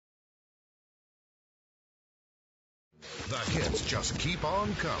The hits just keep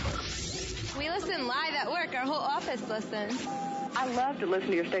on coming. We listen live at work. Our whole office listens. I love to listen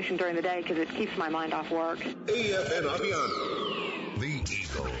to your station during the day because it keeps my mind off work. AFN Aviano. The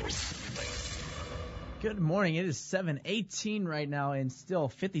Eagles. Good morning. It is 7:18 right now and still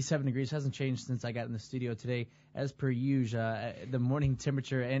 57 degrees. Hasn't changed since I got in the studio today, as per usual, the morning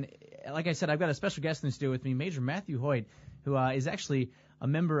temperature. And like I said, I've got a special guest in the studio with me, Major Matthew Hoyt, who is actually a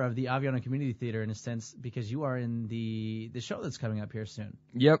member of the Aviano Community Theater in a sense, because you are in the show that's coming up here soon.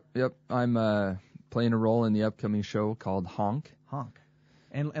 Yep. I'm playing a role in the upcoming show called Honk. Honk.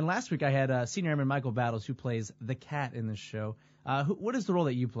 And last week I had Senior Airman Michael Battles, who plays the cat in this show. What is the role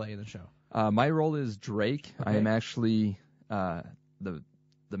that you play in the show? My role is Drake. Okay. I am actually the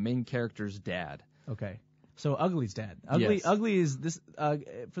main character's dad. Okay. So Ugly's dad. Yes. Ugly is this.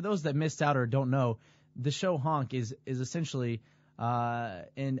 For those that missed out or don't know, the show Honk is essentially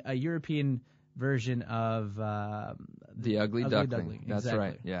in a European version of the Ugly Duckling. That's exactly.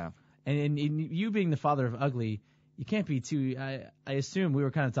 right. Yeah. And in you being the father of Ugly, you can't be too. I assume we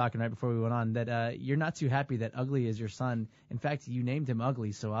were kind of talking right before we went on that you're not too happy that Ugly is your son. In fact, you named him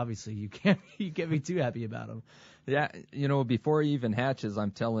Ugly, so obviously you can't be too happy about him. Yeah. Before he even hatches,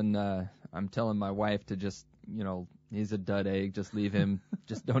 I'm telling my wife to just, he's a dud egg. Just leave him.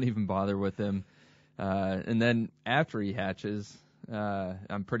 Just don't even bother with him. And then after he hatches,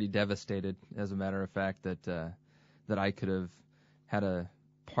 I'm pretty devastated, as a matter of fact, that I could have had a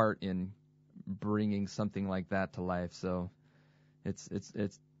part in bringing something like that to life. So it's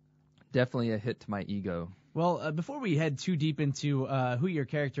definitely a hit to my ego. Well, before we head too deep into who your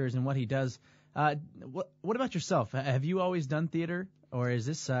character is and what he does, what about yourself? Have you always done theater, or is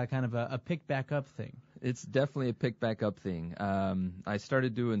this kind of a pick back up thing? It's definitely a pick back up thing. I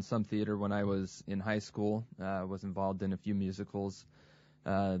started doing some theater when I was in high school. Was involved in a few musicals,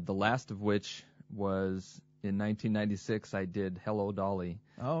 the last of which was in 1996. I did Hello, Dolly.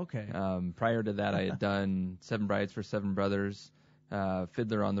 Oh, okay. Prior to that, I had done Seven Brides for Seven Brothers,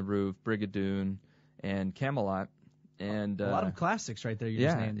 Fiddler on the Roof, Brigadoon, and Camelot. And a lot of classics right there you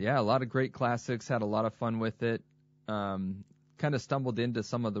just named. Yeah, a lot of great classics. Had a lot of fun with it. Kind of stumbled into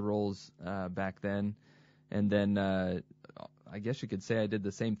some of the roles back then. And then I guess you could say I did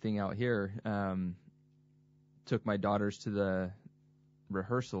the same thing out here. Took my daughters to the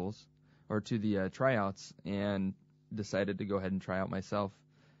rehearsals or to the tryouts and decided to go ahead and try out myself,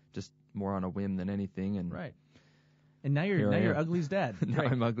 just more on a whim than anything. And right. And now you're Ugly's dad. Now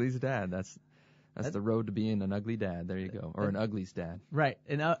right. I'm Ugly's dad. That's the road to being an ugly dad. There you go. Or an Ugly's dad. Right.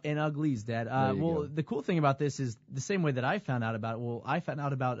 An Ugly's dad. The cool thing about this is the same way that I found out about it. Well, I found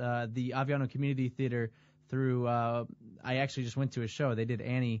out about the Aviano Community Theater through I actually just went to a show. They did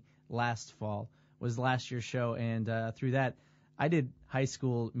Annie last fall, was last year's show, and through that I did high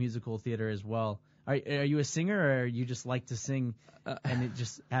school musical theater as well. Are you a singer, or you just like to sing and it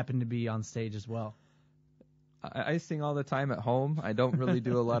just happened to be on stage as well? I sing all the time at home. I don't really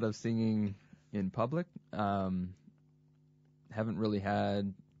do a lot of singing in public. Haven't really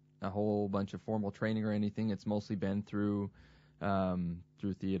had a whole bunch of formal training or anything. It's mostly been through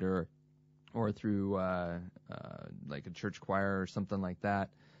theater or through like a church choir or something like that.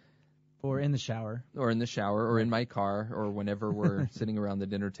 Or in the shower. Or in the shower, or in my car, or whenever we're sitting around the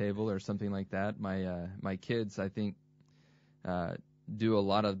dinner table or something like that. My kids, I think, do a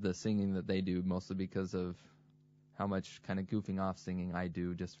lot of the singing that they do, mostly because of how much kind of goofing off singing I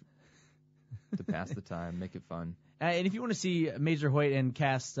do, just to pass the time, make it fun. And if you want to see Major Hoyt and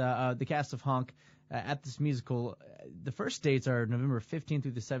the cast of Honk at this musical, the first dates are November 15th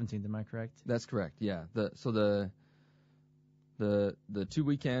through the 17th. Am I correct? That's correct. Yeah. The 2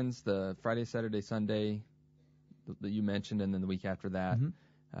 weekends, the Friday, Saturday, Sunday that you mentioned, and then the week after that,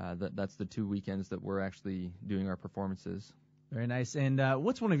 that's the 2 weekends that we're actually doing our performances. Very nice. And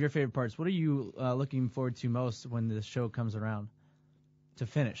what's one of your favorite parts? What are you looking forward to most when the show comes around? To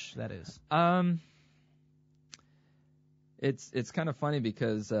finish, that is. It's kind of funny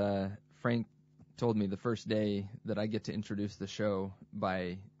because Frank told me the first day that I get to introduce the show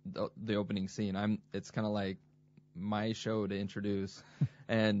by the opening scene. It's kind of like my show to introduce,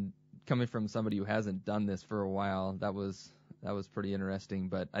 and coming from somebody who hasn't done this for a while, that was pretty interesting.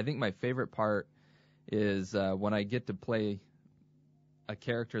 But I think my favorite part is when I get to play a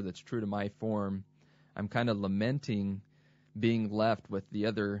character that's true to my form. I'm kind of lamenting being left with the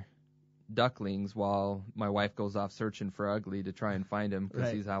other ducklings while my wife goes off searching for Ugly to try and find him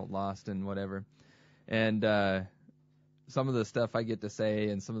because he's out lost and whatever. And some of the stuff I get to say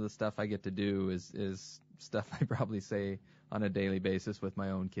and some of the stuff I get to do is stuff I probably say on a daily basis with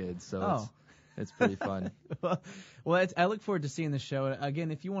my own kids. So It's pretty fun. Well, I look forward to seeing the show.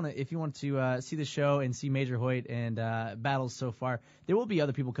 Again, if you want to see the show and see Major Hoyt and battles so far, there will be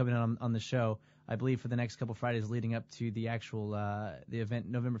other people coming on the show, I believe, for the next couple Fridays leading up to the actual the event,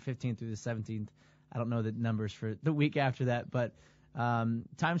 November 15th through the 17th. I don't know the numbers for the week after that, but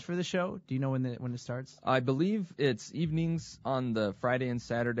times for the show. Do you know when it starts? I believe it's evenings on the Friday and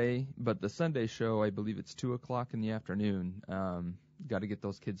Saturday, but the Sunday show, I believe it's 2:00 in the afternoon. Got to get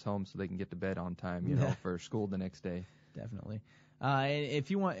those kids home so they can get to bed on time, you know, for school the next day. Definitely. And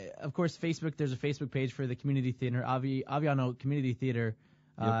if you want, of course, Facebook. There's a Facebook page for the community theater, Aviano Community Theater.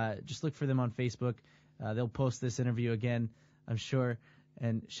 Yep. Just look for them on Facebook. They'll post this interview again, I'm sure.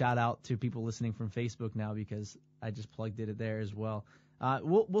 And shout out to people listening from Facebook now because I just plugged it there as well.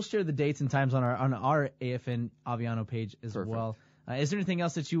 We'll share the dates and times on our AFN Aviano page as Perfect. well. Is there anything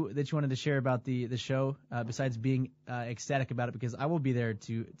else that you wanted to share about the show besides being ecstatic about it? Because I will be there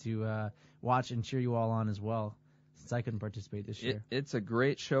to watch and cheer you all on as well, since I couldn't participate this year. It's a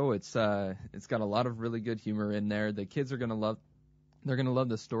great show. It's got a lot of really good humor in there. The kids are gonna love. They're gonna love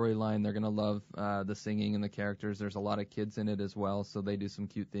the storyline. They're gonna love the singing and the characters. There's a lot of kids in it as well, so they do some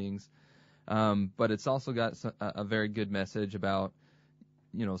cute things. But it's also got a very good message about,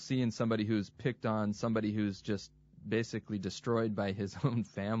 you know, seeing somebody who's picked on, somebody who's just basically destroyed by his own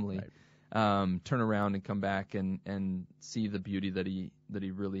family, right. Turn around and come back and see the beauty that he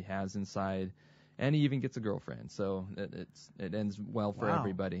really has inside, and he even gets a girlfriend. So it ends well for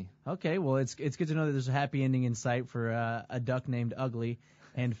everybody. Okay, well it's good to know that there's a happy ending in sight for a duck named Ugly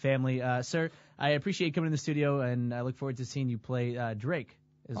and family. Sir, I appreciate you coming in the studio, and I look forward to seeing you play Drake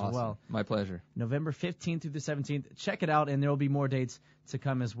as awesome. well. My pleasure. November 15th through the 17th. Check it out, and there will be more dates to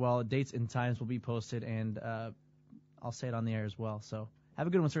come as well. Dates and times will be posted, and I'll say it on the air as well. So have a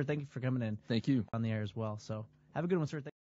good one, sir. Thank you for coming in. Thank you. On the air as well. So have a good one, sir. Thank you.